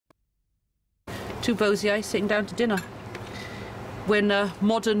Two Boisei sitting down to dinner. When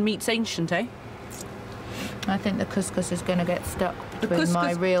modern meets ancient, eh? I think the couscous is going to get stuck between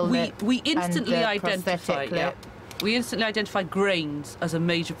my real lip we instantly and the identify prosthetic lip. We instantly identify grains as a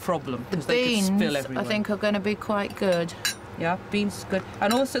major problem The because they could spill beans, everywhere. I think, are going to be quite good. Yeah, beans is good,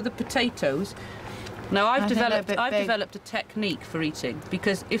 and also the potatoes. Now I've developed a technique for eating,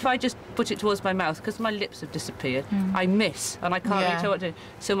 because if I just put it towards my mouth, because my lips have disappeared, I miss and I can't really tell what to do.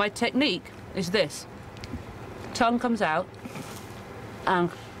 So my technique is this: tongue comes out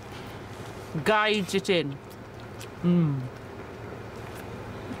and guides it in.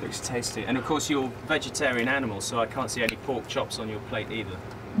 Looks tasty. And of course you're vegetarian animal, so I can't see any pork chops on your plate either.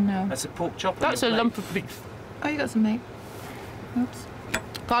 No. That's a pork chop on That's your a plate. lump of beef. Oh, you got some meat. Oops.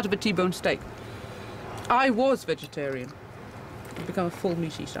 Part of a T-bone steak. I was vegetarian. I've become a full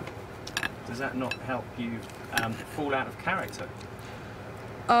meat eater. Does that not help you fall out of character?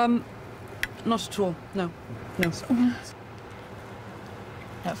 Not at all. No. No.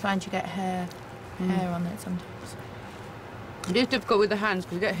 I find you get hair on it sometimes. It is difficult with the hands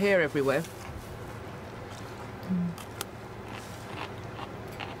because you get hair everywhere.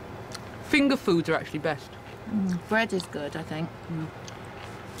 Finger foods are actually best. Bread is good, I think. I'm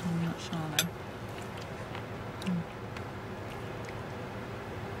not sure though.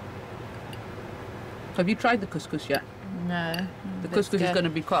 Have you tried the couscous yet? No. The couscous is going to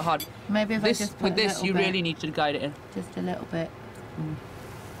be quite hard. Maybe if I just put with this, you really need to guide it in. Just a little bit.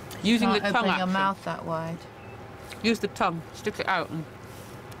 Using the Not tongue open your action. mouth that wide. Use the tongue, stick it out, and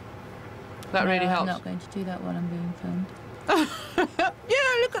that really I'm helps. not going to do that while I'm being filmed.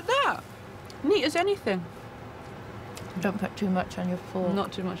 Yeah, look at that. Neat as anything. Don't put too much on your fork.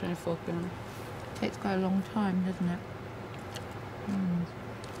 Not too much on your fork, you know. Takes quite a long time, doesn't it?